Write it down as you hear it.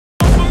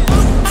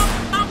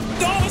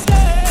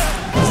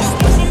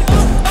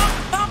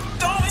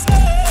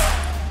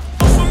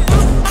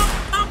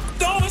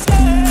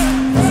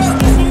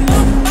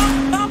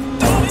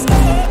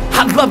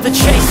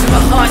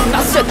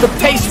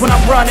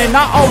and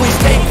I always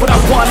take what I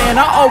want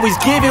and I always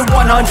give it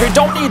 100.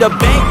 Don't need a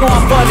bank, no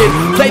I'm funded.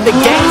 Play the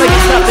game like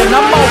it's nothing.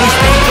 I'm always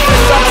thinking for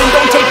something.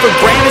 Don't take for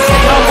granted,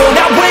 stay humble.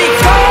 Now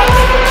wake up,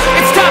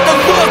 it's time to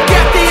look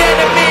at the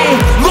enemy.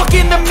 Look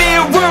in the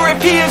mirror if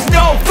he is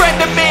no friend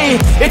to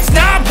me. It's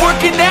not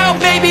working out,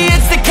 maybe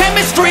it's the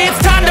chemistry. It's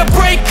time to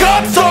break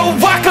up so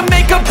I can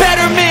make a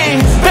better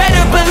me.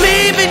 Better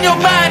believe in your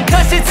mind,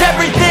 cause it's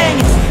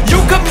everything.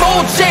 You can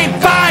mold, shape,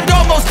 find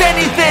almost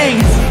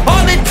anything.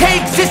 All it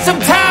takes is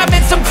some time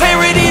and some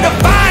clarity to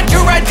find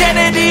your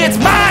identity. It's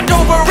mind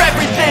over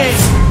everything.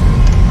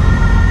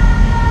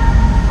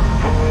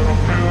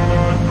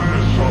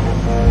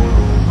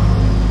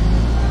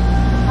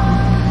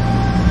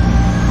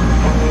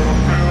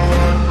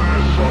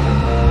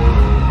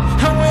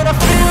 And when I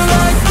feel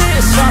like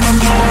this, I'm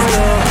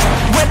immortal.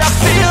 When I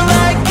feel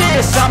like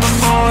this, I'm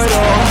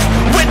immortal.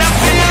 When I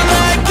feel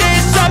like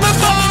this, I'm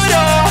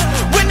immortal.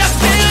 When I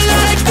feel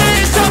like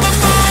this, I'm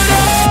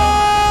immortal.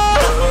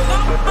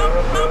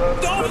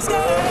 Don't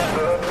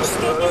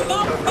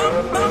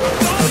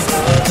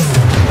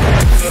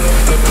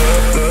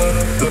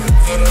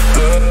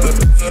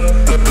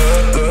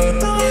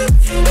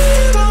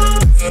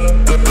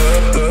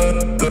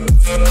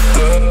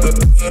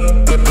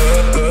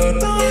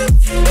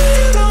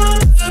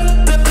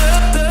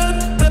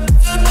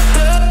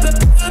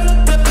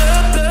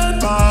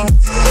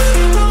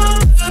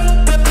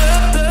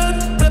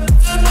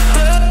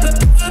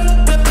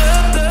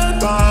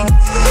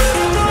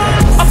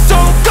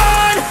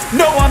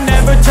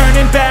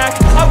back.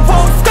 I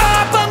won't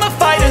stop, I'ma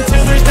fight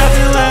until there's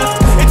nothing left.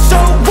 It's so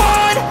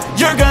what?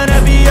 You're gonna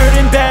be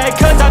hurting bad,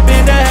 cause I've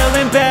been to hell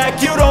and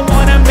back. You don't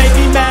wanna make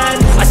me mad,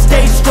 I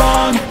stay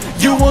strong.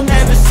 You will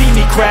never see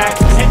me crack.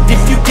 And if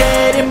you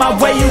get in my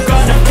way, you're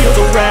gonna feel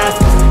the wrath.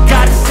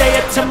 Gotta say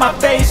it to my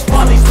face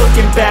while he's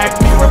looking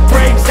back. Mirror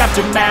breaks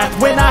after math,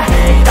 when I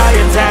hate, I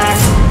attack.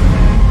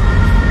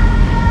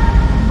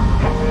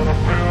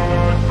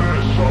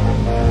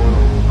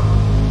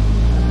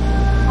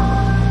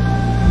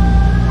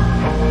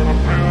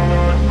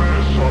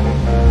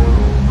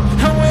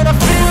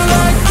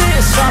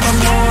 I'm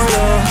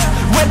immortal.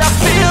 When I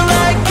feel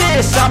like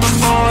this, I'm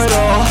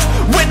immortal.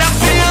 When I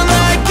feel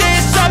like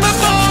this, I'm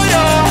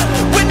immortal.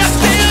 When I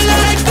feel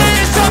like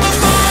this, I'm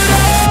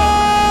immortal.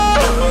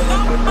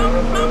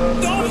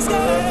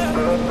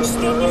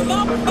 Don't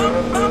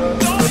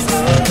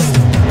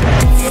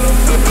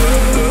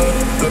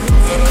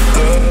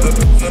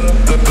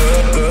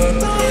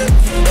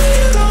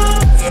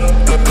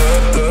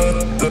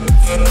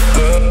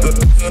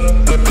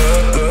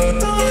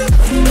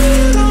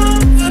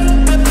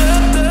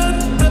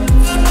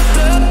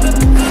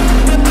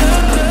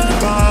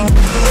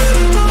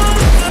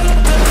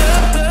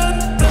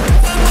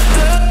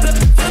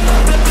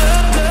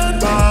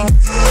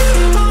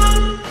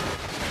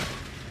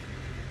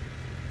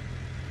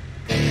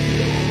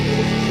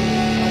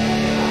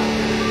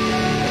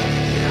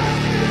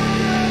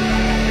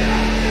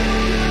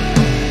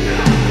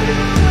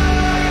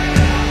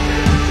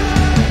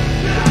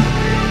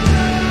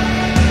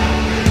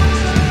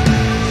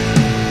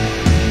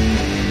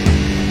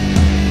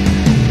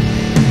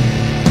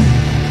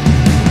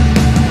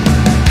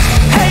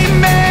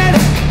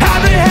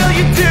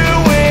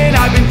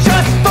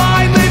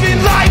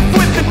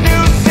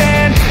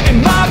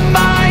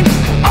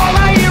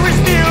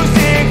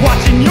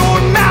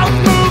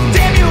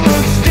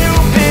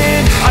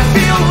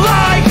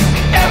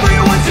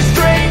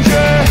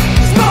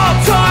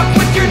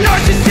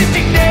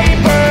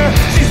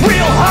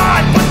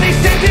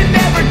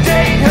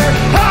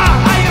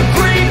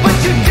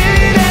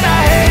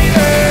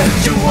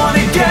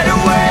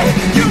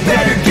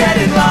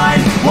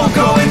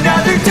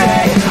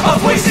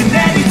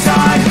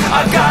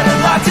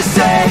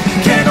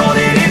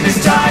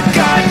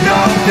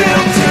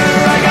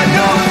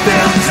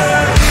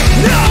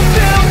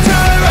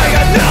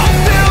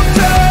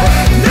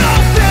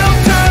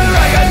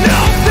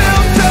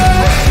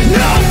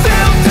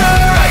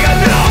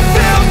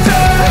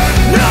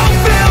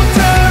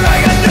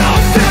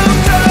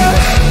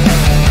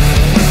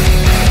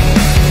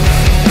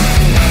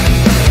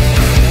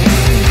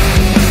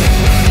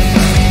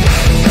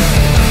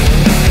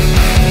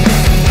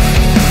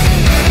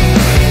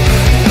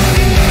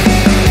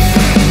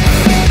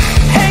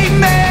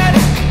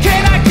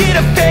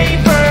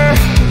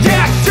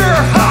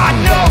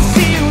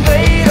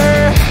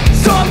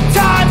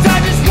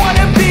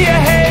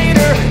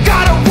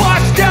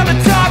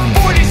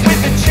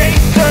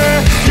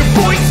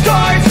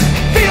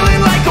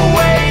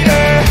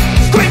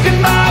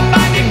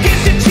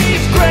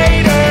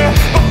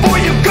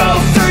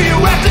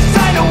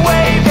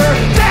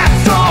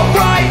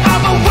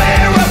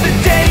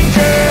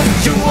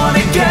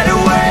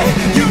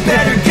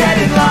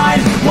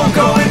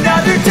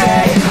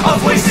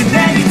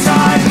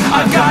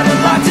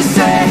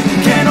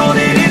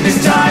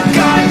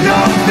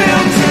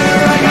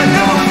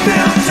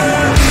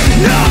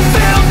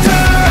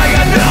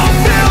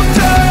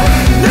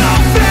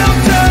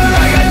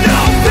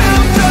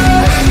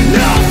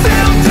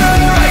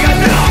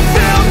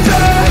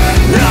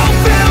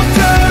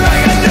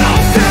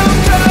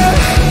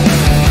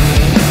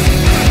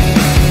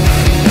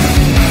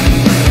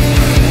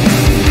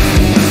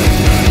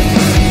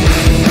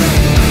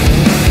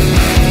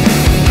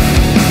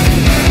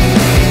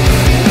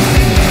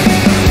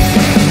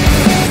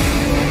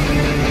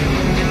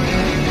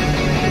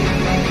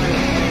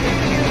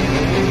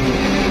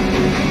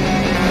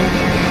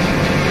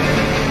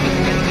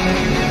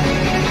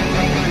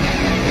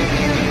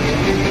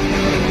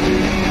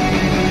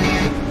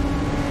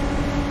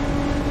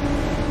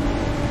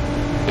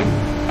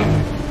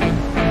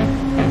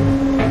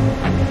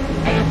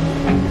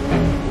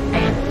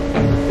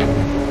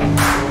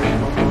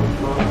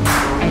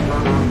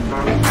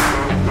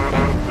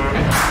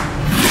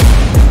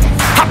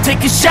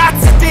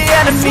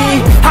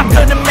I'm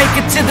gonna make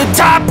it to the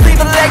top, leave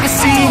a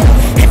legacy.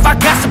 If I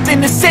got something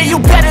to say, you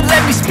better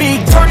let me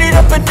speak. Turn it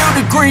up a new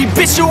degree,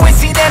 bitch, you ain't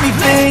seen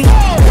anything.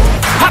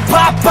 I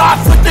pop off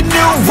with the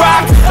new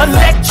rock,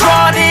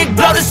 electronic,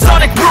 blow the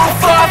sonic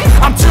roof up.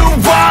 I'm too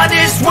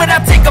honest when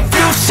I take a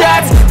few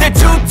shots. They're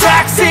too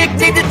toxic,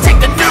 need to take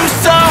the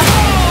noose off.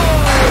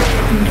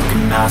 And you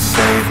cannot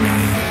save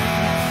me,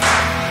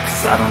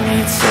 cause I don't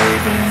need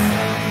saving.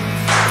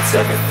 It's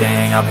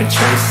everything I've been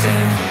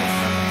chasing,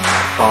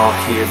 all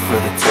here for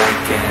the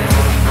taking.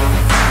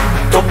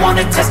 Don't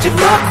wanna test your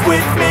luck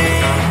with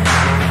me,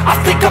 I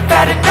think I've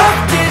had enough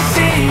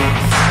disease.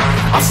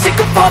 I'm sick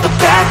of all the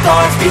bad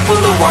thoughts, people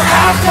who are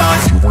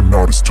half-nots. You are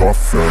not as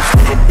tough as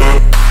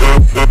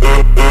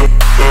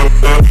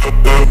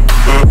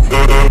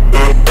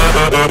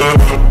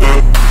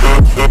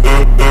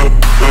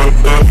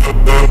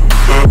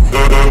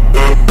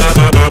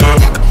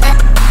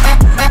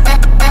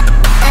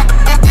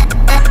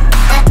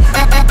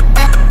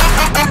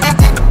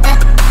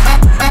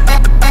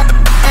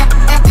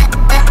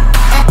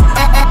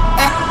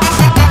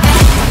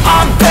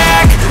I'm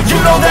back, you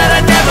know that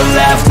I never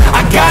left.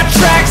 I got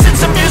tracks and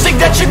some music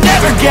that you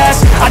never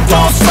guessed. I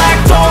don't slack,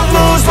 don't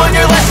lose, learn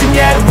your lesson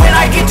yet. When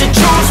I get to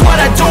choose what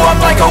I do, I'm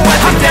like a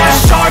weapon. I'm not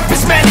sharp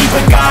as many,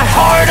 but got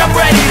hard. I'm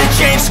ready to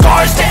change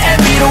scars to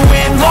envy, to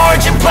win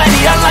large and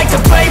plenty. I like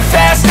to play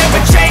fast,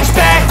 never change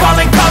back.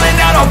 Calling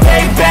out, I'll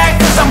pay back,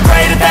 cause I'm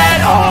great at that.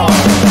 Oh,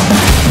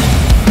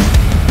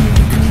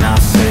 you cannot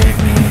save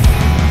me,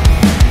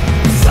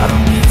 cause I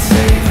don't need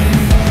saving.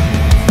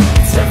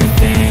 It's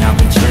everything I've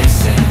been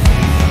chasing,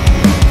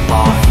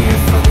 all here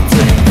for the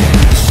taking.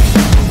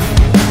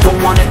 Don't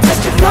wanna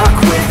test your luck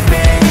with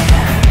me,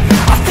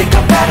 I think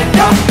I've had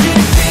enough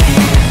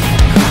disease.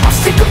 I'm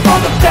sick of all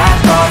the bad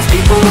thoughts,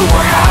 people who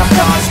are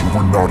half-nots. You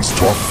are not as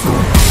tough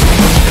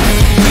though.